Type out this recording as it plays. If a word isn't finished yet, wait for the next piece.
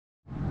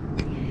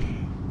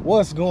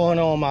What's going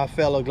on, my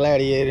fellow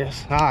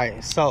gladiators? All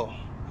right, so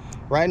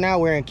right now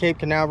we're in Cape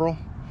Canaveral.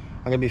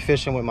 I'm gonna be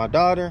fishing with my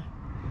daughter.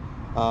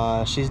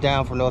 She's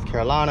down from North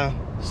Carolina,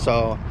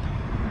 so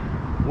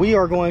we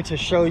are going to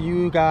show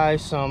you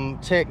guys some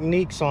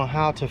techniques on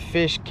how to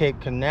fish Cape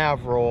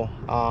Canaveral,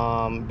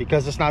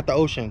 because it's not the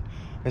ocean.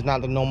 It's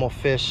not the normal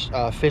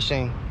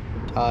fishing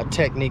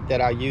technique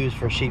that I use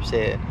for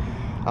Sheepshead.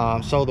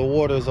 So the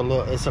water is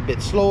it's a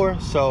bit slower,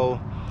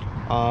 so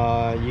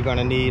you're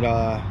gonna need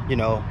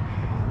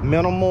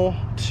minimal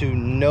to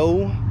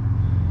no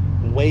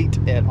weight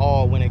at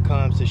all when it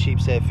comes to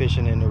Sheepshead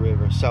fishing in the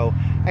river. So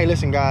hey,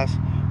 listen guys,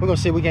 we're gonna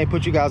see if we can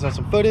put you guys on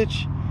some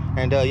footage,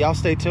 and y'all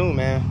stay tuned,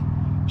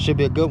 man. Should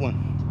be a good one.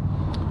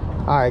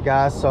 All right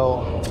guys,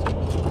 so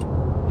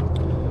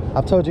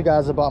I've told you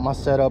guys about my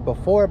setup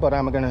before, but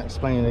I'm gonna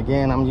explain it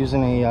again. I'm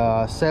using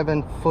a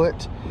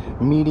 7-foot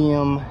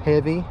medium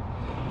heavy.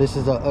 This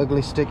is an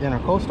Ugly Stick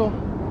intercoastal.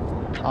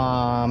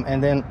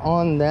 And then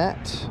on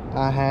that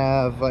I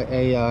have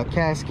a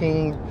Cast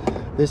King.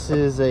 This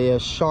is a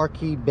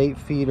Sharky Bait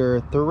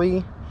Feeder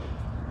 3.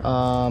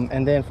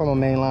 And then from a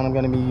main line I'm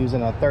going to be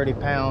using a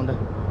 30-pound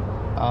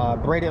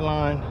braided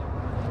line.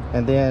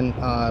 And then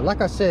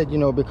like I said,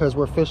 because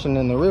we're fishing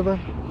in the river,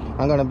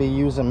 I'm going to be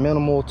using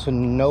minimal to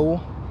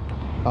no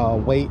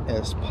weight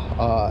as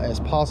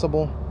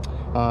possible,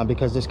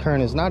 because this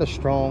current is not as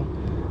strong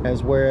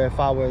as where if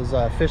I was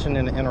fishing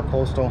in the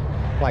intercoastal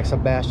like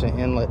Sebastian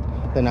Inlet,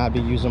 then I'd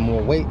be using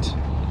more weight.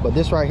 But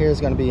this right here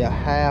is going to be a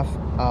half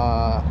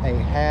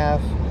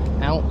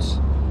ounce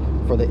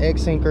for the egg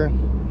sinker.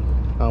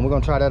 We're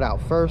going to try that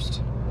out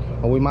first,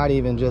 or we might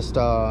even just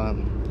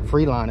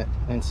free line it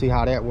and see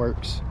how that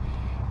works.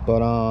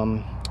 But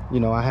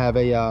I have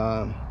a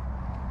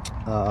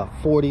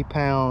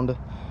 40-pound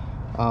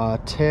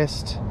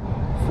test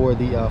for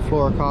the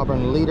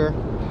fluorocarbon leader,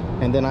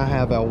 and then I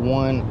have a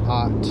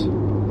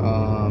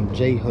 1/0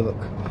 J hook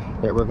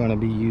that we're going to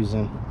be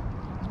using.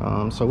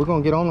 So we're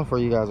gonna get on them for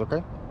you guys,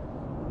 okay?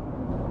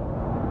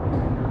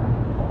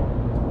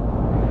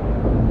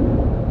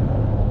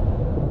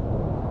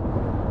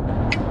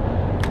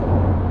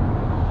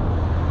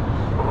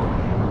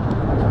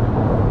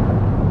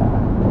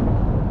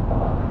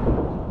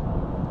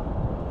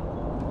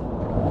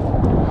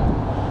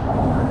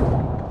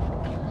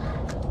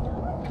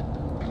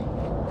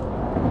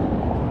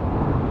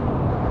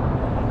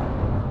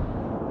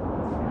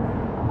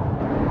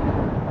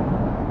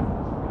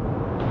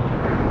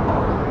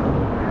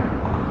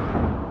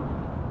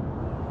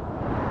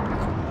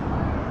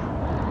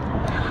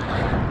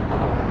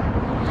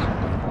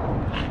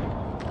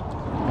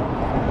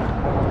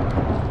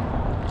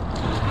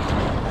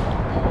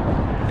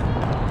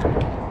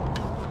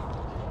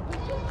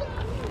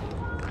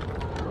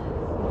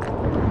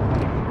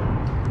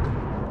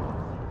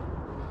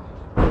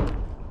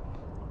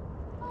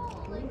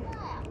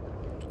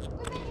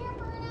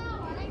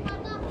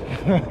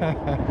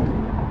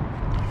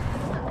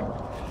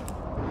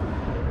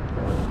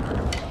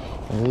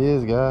 There he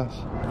is, guys.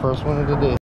 First one of the day.